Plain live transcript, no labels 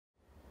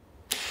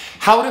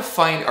How to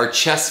find our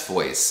chest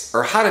voice,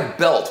 or how to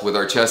belt with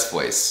our chest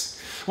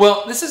voice.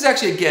 Well, this is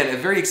actually, again, a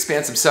very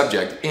expansive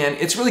subject, and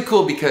it's really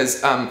cool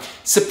because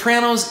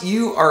sopranos,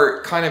 you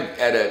are kind of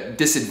at a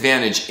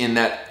disadvantage in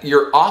that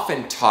you're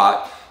often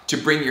taught to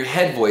bring your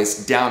head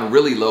voice down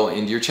really low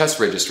into your chest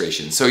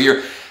registration. So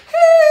you're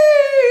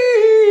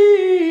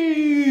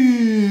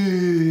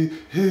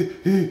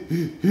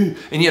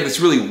and you have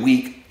this really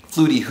weak,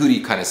 fluty,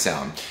 hooty kind of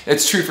sound.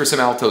 It's true for some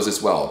altos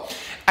as well.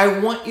 I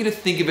want you to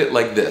think of it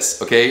like this,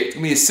 okay? It's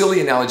gonna be a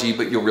silly analogy,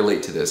 but you'll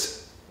relate to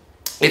this.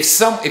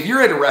 If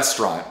you're at a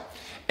restaurant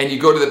and you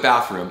go to the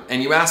bathroom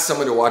and you ask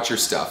someone to watch your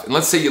stuff, and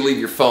let's say you leave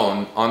your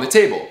phone on the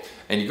table,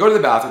 and you go to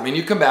the bathroom and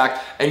you come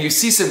back and you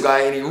see some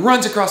guy and he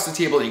runs across the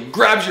table and he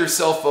grabs your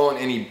cell phone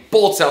and he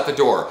bolts out the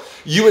door.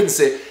 You wouldn't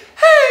say,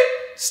 "Hey,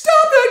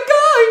 stop that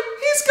guy,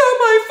 he's got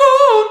my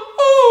phone,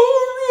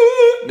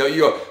 oh." No,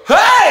 you go,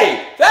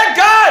 "Hey, that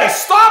guy,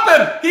 stop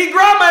him, he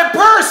grabbed my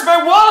purse,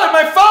 my wallet,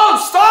 my phone,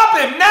 stop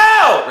him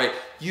now," right?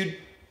 You'd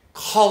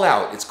call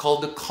out. It's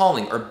called the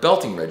calling or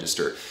belting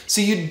register. So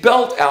you'd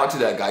belt out to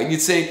that guy and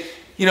you'd say,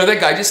 "You know, that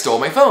guy just stole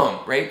my phone,"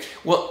 right?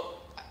 Well,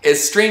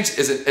 as strange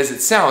as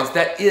it sounds,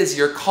 that is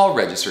your call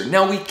register.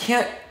 Now, we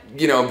can't,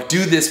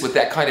 do this with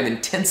that kind of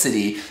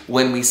intensity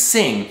when we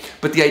sing,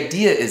 but the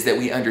idea is that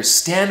we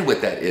understand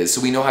what that is so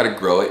we know how to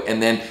grow it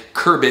and then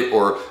curb it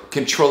or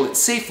control it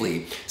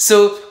safely.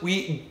 So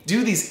we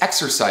do these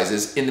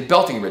exercises in the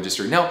belting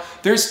register. Now,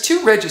 there's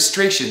two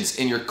registrations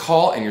in your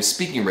call and your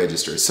speaking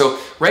register. So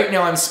right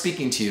now I'm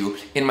speaking to you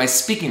in my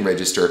speaking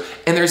register,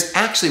 and there's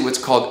actually what's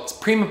called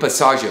prima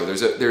passaggio.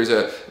 There's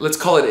a let's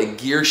call it a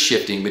gear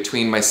shifting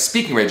between my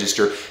speaking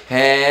register.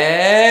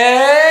 Hey,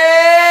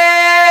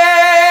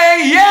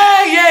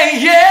 yeah, yeah,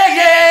 yeah,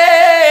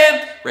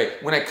 yeah.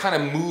 Right, when I kind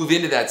of move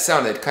into that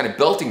sound, that kind of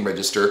belting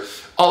register,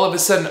 all of a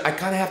sudden I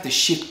kind of have to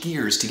shift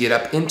gears to get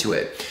up into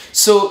it.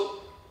 So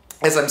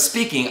as I'm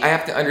speaking, I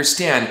have to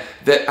understand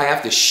that I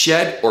have to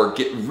shed or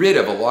get rid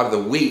of a lot of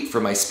the weight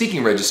from my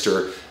speaking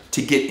register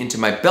to get into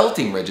my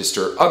belting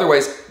register.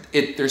 Otherwise,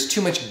 there's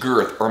too much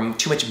girth or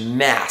too much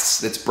mass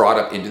that's brought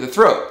up into the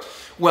throat.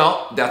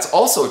 Well, that's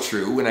also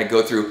true when I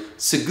go through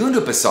segundo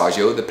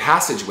passaggio, the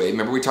passageway.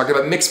 Remember we talked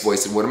about mixed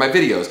voice in one of my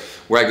videos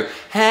where I go,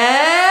 "Hey!"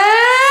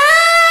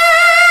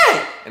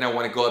 and I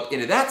want to go up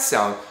into that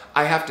sound.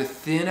 I have to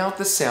thin out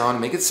the sound,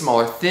 make it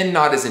smaller. Thin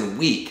not as in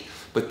weak,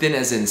 but thin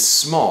as in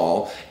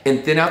small,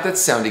 and thin out that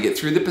sound to get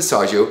through the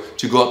passaggio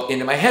to go up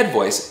into my head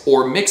voice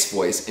or mixed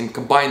voice and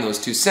combine those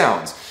two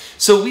sounds.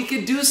 So we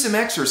could do some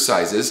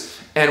exercises,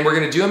 and we're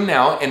going to do them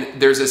now, and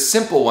there's a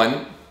simple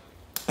one.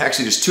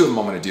 Actually, there's two of them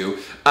I'm going to do.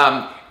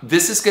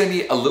 This is going to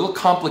be a little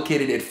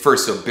complicated at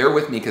first, so bear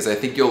with me because I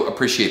think you'll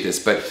appreciate this,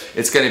 but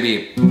it's going to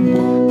be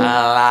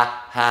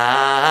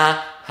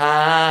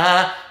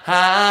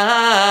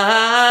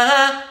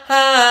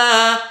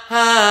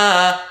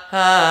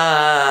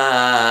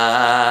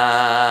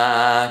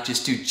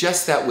just do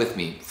just that with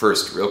me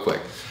first, real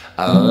quick.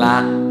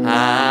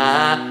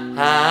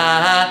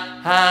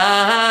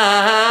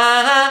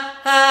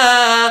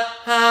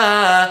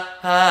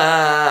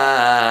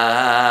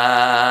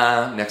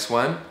 Next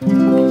one.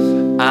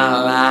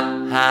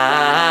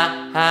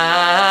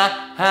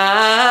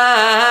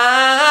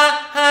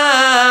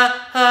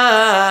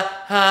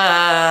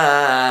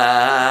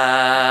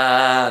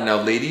 Now,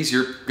 ladies,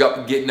 you're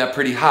getting up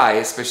pretty high,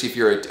 especially if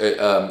you're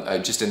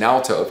just an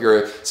alto. If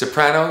you're a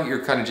soprano,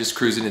 you're kind of just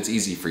cruising. It's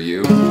easy for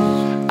you.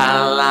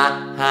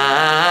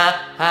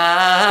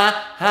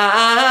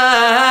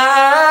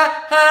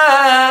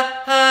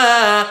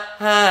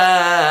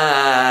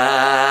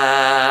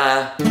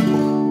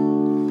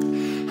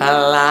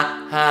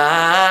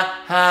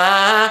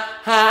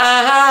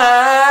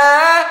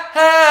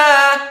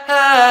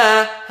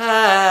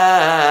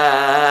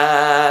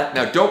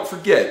 Now, don't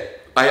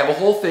forget, I have a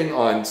whole thing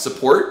on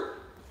support,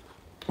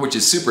 which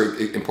is super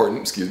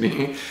important, excuse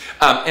me,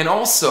 and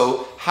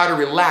also how to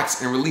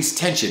relax and release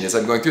tension as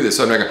I'm going through this.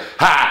 So I'm not going,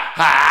 ha,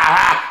 ha,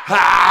 ha,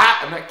 ha.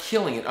 I'm not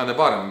killing it on the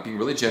bottom. I'm being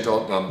really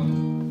gentle.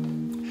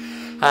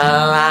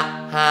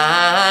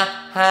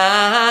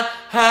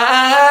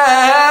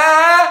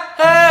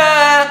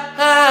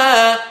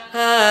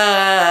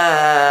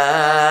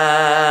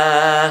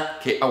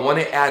 Okay, I want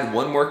to add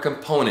one more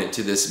component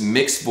to this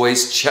mixed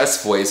voice,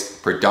 chest voice,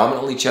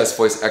 predominantly chest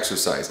voice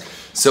exercise.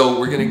 So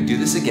we're going to do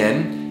this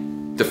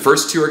again. The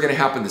first two are going to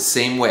happen the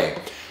same way.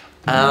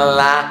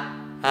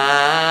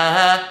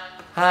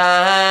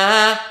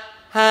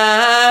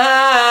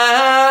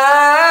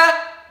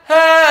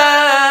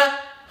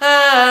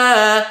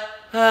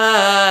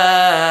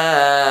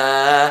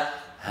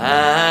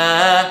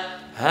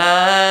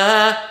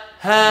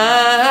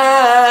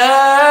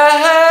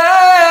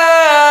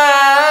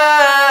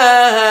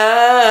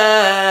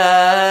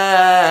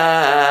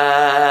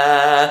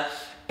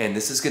 And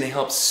this is going to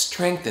help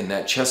strengthen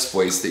that chest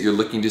voice that you're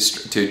looking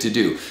to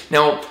do.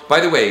 Now,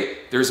 by the way,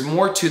 there's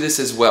more to this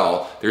as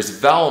well. There's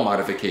vowel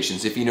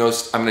modifications. If you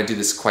notice, I'm going to do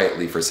this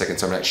quietly for a second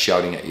so I'm not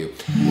shouting at you.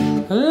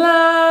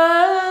 La,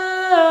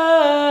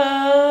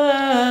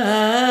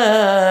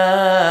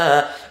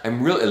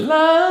 I'm really,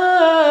 la.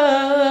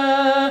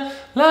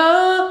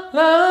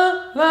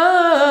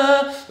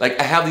 Like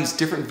I have these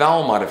different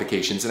vowel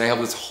modifications, and I have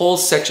this whole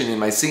section in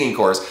my singing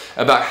course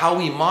about how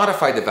we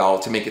modify the vowel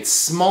to make it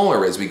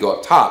smaller as we go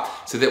up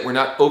top, so that we're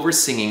not over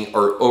singing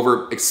or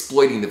over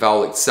exploiting the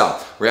vowel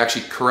itself. We're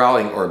actually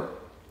corralling or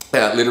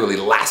literally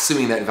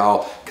lassoing that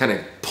vowel, kind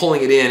of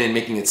pulling it in and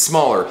making it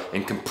smaller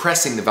and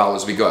compressing the vowel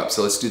as we go up.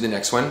 So let's do the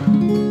next one.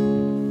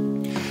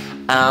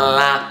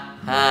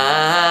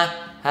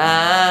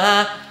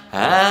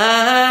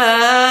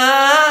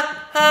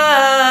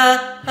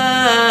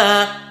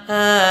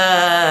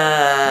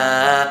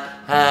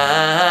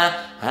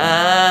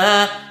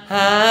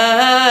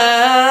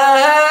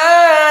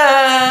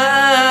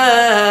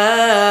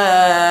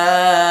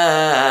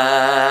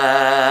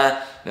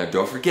 Now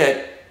don't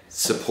forget,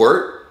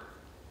 support.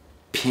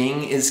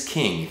 Ping is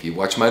king. If you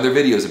watch my other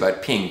videos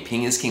about ping,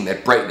 ping is king,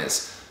 that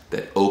brightness,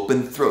 that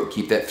open throat.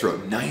 Keep that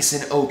throat nice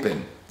and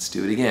open. Let's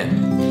do it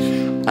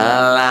again.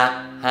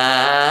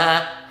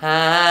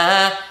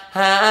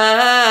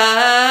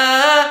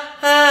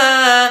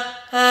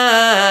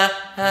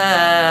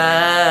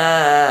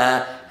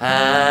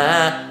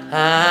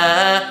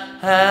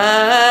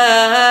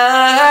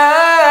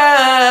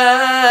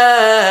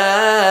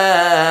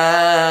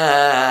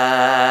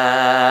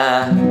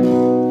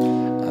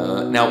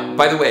 Now,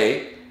 by the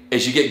way,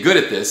 as you get good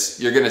at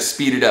this, you're going to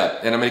speed it up.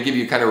 And I'm going to give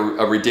you kind of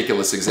a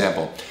ridiculous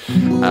example.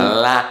 And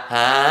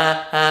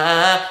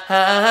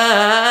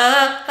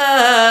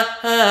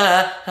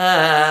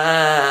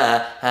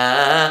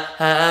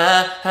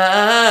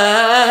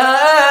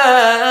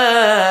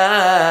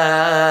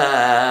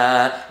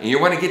you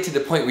want to get to the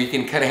point where you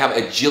can kind of have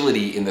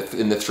agility in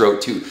the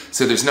throat too.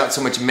 So there's not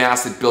so much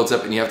mass that builds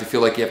up and you have to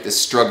feel like you have to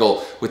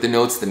struggle with the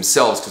notes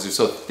themselves because they're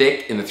so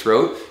thick in the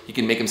throat. You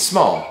can make them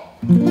small.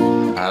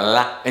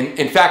 And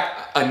in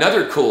fact,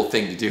 another cool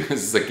thing to do,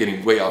 this is like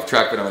getting way off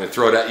track, but I'm going to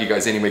throw it at you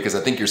guys anyway because I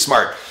think you're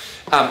smart,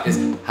 is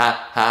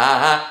ha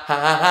ha ha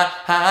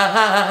ha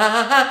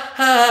ha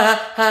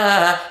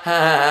ha,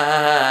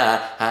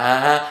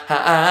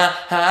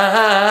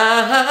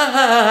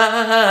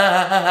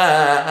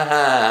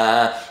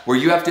 where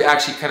you have to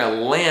actually kind of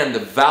land the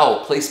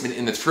vowel placement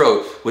in the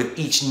throat with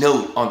each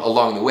note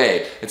along the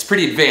way. It's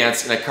pretty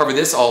advanced, and I cover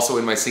this also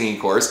in my singing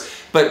course.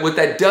 But what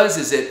that does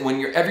is that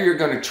whenever you're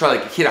going to try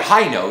like hit a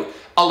high note,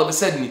 all of a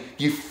sudden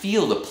you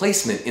feel the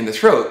placement in the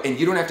throat and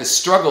you don't have to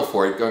struggle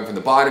for it going from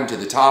the bottom to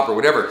the top or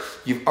whatever.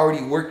 You've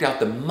already worked out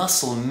the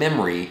muscle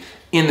memory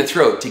in the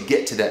throat to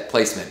get to that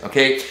placement,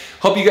 okay?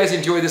 Hope you guys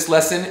enjoy this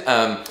lesson.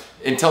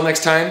 Until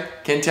next time,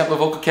 Ken Tamplin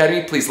Vocal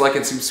Academy, please like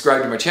and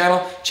subscribe to my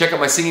channel. Check out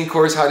my singing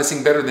course, How to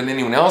Sing Better Than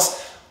Anyone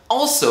Else.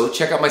 Also,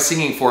 check out my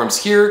singing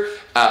forums here.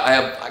 I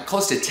have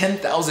close to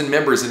 10,000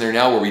 members in there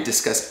now where we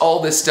discuss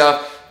all this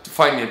stuff.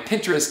 Find me on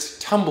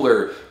Pinterest,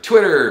 Tumblr,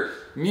 Twitter,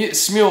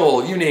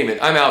 Smule, you name it.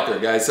 I'm out there,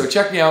 guys. So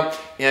check me out.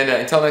 And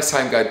until next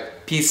time, God,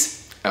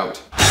 peace out.